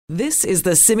This is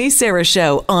the Simi Sara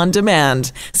Show on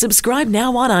demand. Subscribe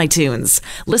now on iTunes.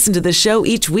 Listen to the show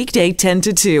each weekday 10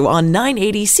 to 2 on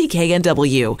 980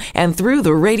 CKNW and through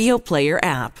the Radio Player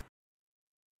app.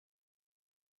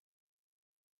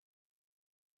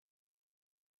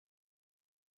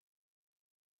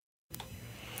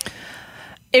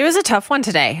 It was a tough one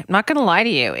today. I'm not going to lie to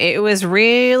you. It was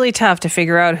really tough to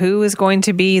figure out who was going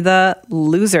to be the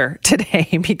loser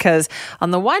today because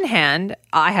on the one hand,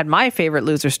 I had my favorite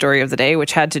loser story of the day,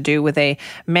 which had to do with a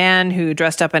man who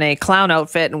dressed up in a clown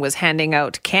outfit and was handing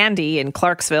out candy in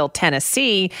Clarksville,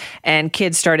 Tennessee, and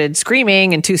kids started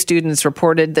screaming and 2 students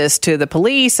reported this to the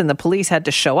police and the police had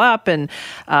to show up and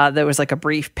there was like a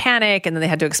brief panic and then they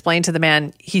had to explain to the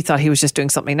man, he thought he was just doing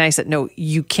something nice, that no,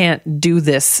 you can't do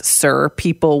this, sir.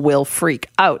 People will freak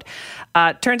out.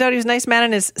 Turns out he was a nice man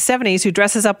in his 70s who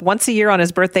dresses up once a year on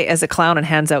his birthday as a clown and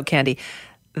hands out candy.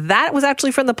 That was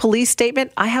actually from the police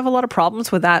statement. I have a lot of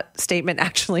problems with that statement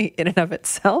actually in and of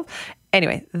itself.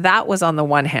 Anyway, that was on the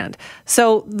one hand.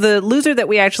 So the loser that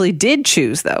we actually did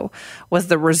choose, though, was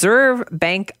the Reserve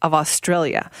Bank of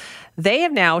Australia. They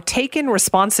have now taken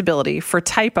responsibility for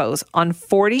typos on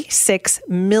 46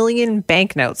 million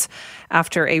banknotes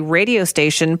after a radio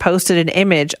station posted an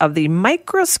image of the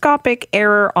microscopic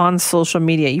error on social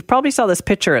media. You probably saw this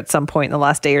picture at some point in the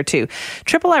last day or two.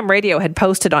 Triple M Radio had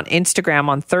posted on Instagram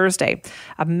on Thursday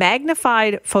a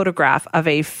magnified photograph of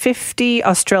a 50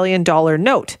 Australian dollar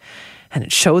note. And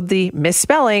it showed the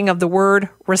misspelling of the word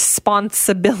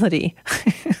responsibility.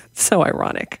 So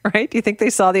ironic, right? Do you think they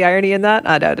saw the irony in that?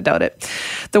 I doubt it.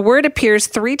 The word appears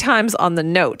 3 times on the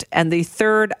note, and the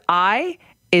third I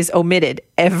is omitted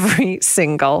every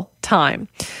single time.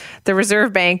 The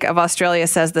Reserve Bank of Australia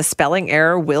says the spelling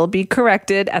error will be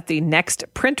corrected at the next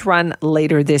print run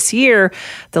later this year.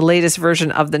 The latest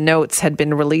version of the notes had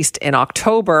been released in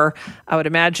October. I would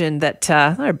imagine that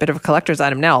they're a bit of a collector's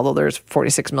item now, although there's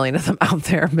 46 million of them out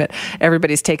there. But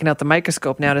everybody's taken out the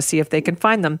microscope now to see if they can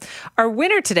find them. Our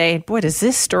winner today, boy, does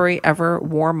this story ever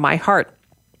warm my heart.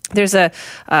 There's a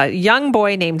young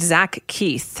boy named Zach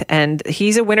Keith, and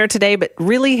he's a winner today, but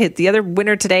really the other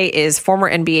winner today is former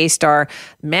NBA star,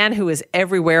 man who is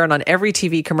everywhere and on every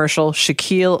TV commercial,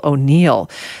 Shaquille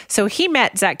O'Neal. So he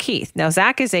met Zach Keith. Now,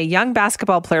 Zach is a young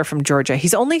basketball player from Georgia.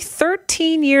 He's only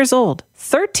 13 years old,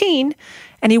 13,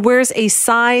 and he wears a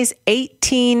size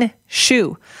 18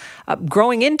 shoe.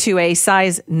 Growing into a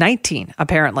size 19,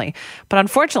 apparently. But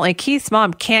unfortunately, Keith's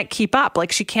mom can't keep up.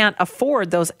 Like, she can't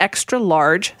afford those extra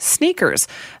large sneakers,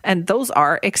 and those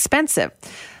are expensive.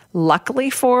 Luckily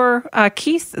for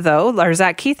Keith, though, or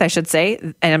Zach Keith, I should say,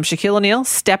 and Shaquille O'Neal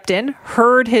stepped in,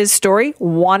 heard his story,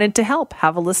 wanted to help.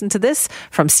 Have a listen to this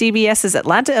from CBS's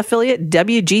Atlanta affiliate,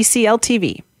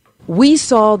 WGCL-TV. We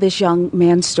saw this young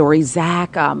man's story,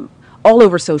 Zach, all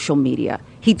over social media.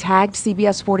 He tagged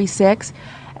CBS 46.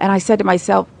 And I said to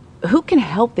myself, who can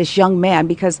help this young man?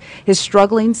 Because his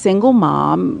struggling single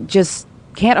mom just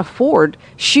can't afford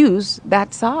shoes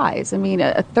that size. I mean,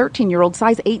 a 13-year-old,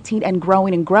 size 18 and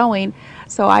growing.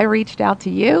 So I reached out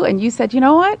to you and you said, you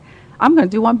know what? I'm going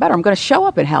to do one better. I'm going to show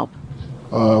up and help.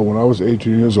 When I was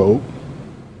 18 years old,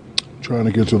 trying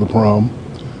to get to the prom,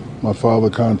 my father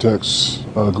contacts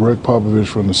Greg Popovich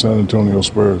from the San Antonio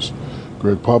Spurs.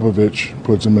 Greg Popovich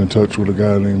puts him in touch with a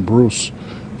guy named Bruce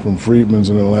from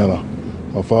Freedman's in Atlanta.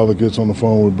 My father gets on the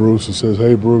phone with Bruce and says,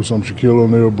 hey, Bruce, I'm Shaquille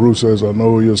O'Neal. Bruce says, I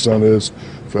know who your son is.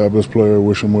 Fabulous player,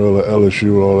 wish him well at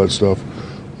LSU and all that stuff.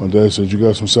 My dad said, you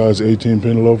got some size 18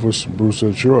 penny loafers? Bruce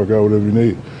said, sure, I got whatever you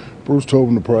need. Bruce told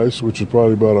him the price, which was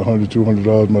probably about $100,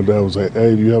 $200. My dad was like,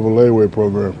 hey, do you have a layaway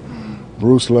program?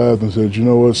 Bruce laughed and said, you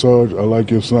know what, Sarge, I like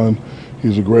your son.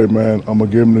 He's a great man. I'm going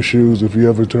to give him the shoes. If he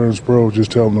ever turns pro, just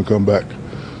tell him to come back.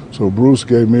 So Bruce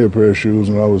gave me a pair of shoes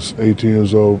when I was 18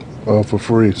 years old for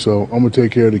free. So I'm going to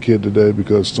take care of the kid today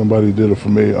because somebody did it for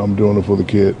me. I'm doing it for the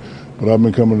kid. But I've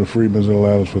been coming to Freedman's in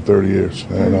Atlanta for 30 years.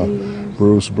 And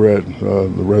Bruce, Brett, the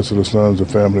rest of the sons, the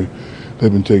family, they've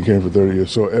been taking care of for 30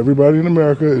 years. So everybody in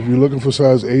America, if you're looking for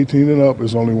size 18 and up,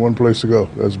 there's only one place to go.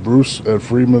 That's Bruce at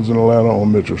Freedman's in Atlanta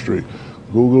on Mitchell Street.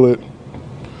 Google it.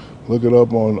 Look it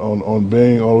up on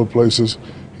Bing, all the places.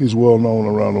 He's well known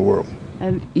around the world.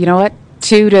 And you know what?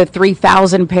 2,000 to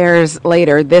 3,000 pairs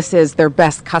later, this is their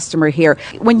best customer here.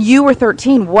 When you were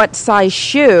 13, what size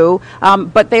shoe?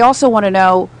 But they also want to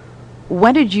know,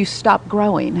 when did you stop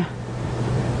growing?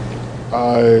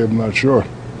 I am not sure.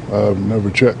 I've never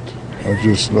checked. I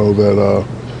just know that,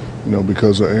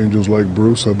 because of angels like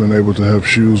Bruce, I've been able to have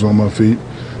shoes on my feet.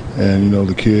 And,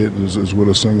 the kid is with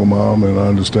a single mom, and I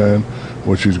understand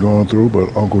what she's going through.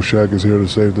 But Uncle Shaq is here to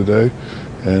save the day.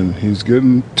 And he's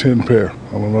getting 10 pair.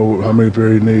 I don't know how many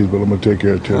pair he needs, but I'm going to take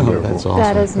care of 10 pair That's for him. awesome.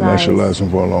 That is And nice. that should last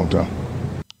him for a long time.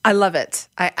 I love it.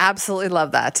 I absolutely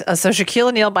love that. So Shaquille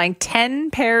O'Neal buying 10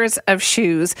 pairs of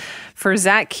shoes for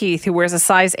Zach Keith, who wears a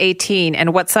size 18.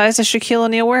 And what size does Shaquille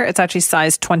O'Neal wear? It's actually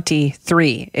size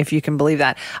 23, if you can believe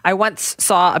that. I once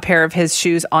saw a pair of his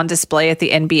shoes on display at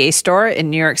the NBA store in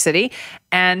New York City,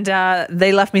 and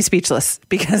they left me speechless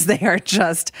because they are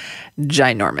just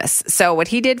ginormous. So what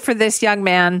he did for this young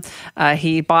man,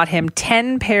 he bought him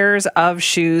 10 pairs of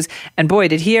shoes. And boy,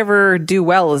 did he ever do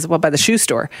well as well by the shoe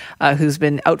store, who's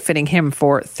been outfitting him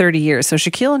for 30 years. So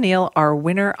Shaquille O'Neal, our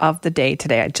winner of the day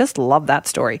today. I just love that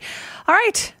story. All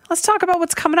right, let's talk about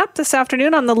what's coming up this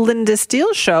afternoon on the Linda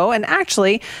Steele Show. And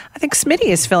actually, I think Smitty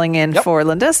is filling in for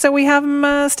Linda. So we have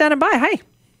him standing by. Hi.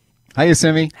 Hiya,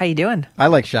 Simi. How you doing? I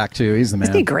like Shaq too. He's the man.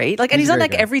 Isn't he great? Like, and he's on very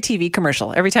like good. every TV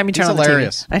commercial. Every time you turn He's on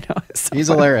hilarious. the TV. I know. It's so He's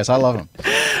funny. hilarious. I love him.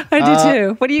 I do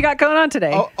too. What do you got going on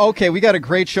today? Oh, okay, we got a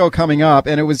great show coming up,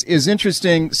 and is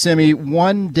interesting, Simi.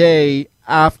 One day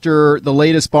after the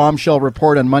latest bombshell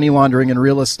report on money laundering and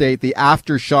real estate, the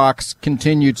aftershocks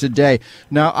continue today.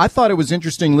 Now, I thought it was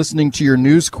interesting listening to your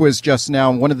news quiz just now,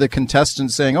 and one of the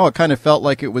contestants saying, it kind of felt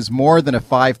like it was more than a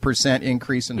 5%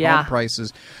 increase in home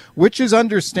prices, which is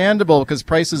understandable because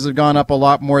prices have gone up a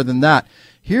lot more than that.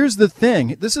 Here's the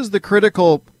thing. This is the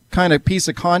critical kind of piece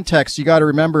of context you got to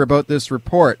remember about this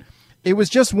report. It was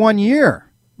just 1 year,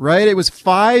 right? It was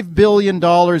 $5 billion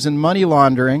in money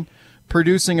laundering,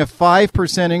 producing a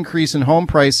 5% increase in home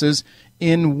prices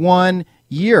in 1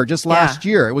 year, just last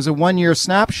year. It was a 1 year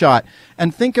snapshot.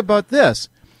 And think about this.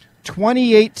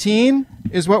 2018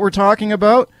 is what we're talking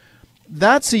about.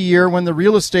 That's a year when the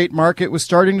real estate market was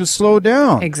starting to slow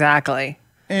down. Exactly.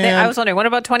 And I was wondering, what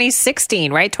about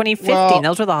 2016, right? 2015,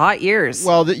 those were the hot years.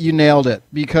 Well, you nailed it,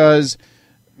 because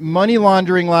money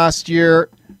laundering last year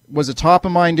was a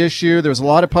top-of-mind issue. There was a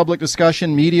lot of public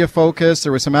discussion, media focus.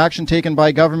 There was some action taken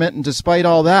by government, and despite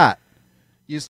all that,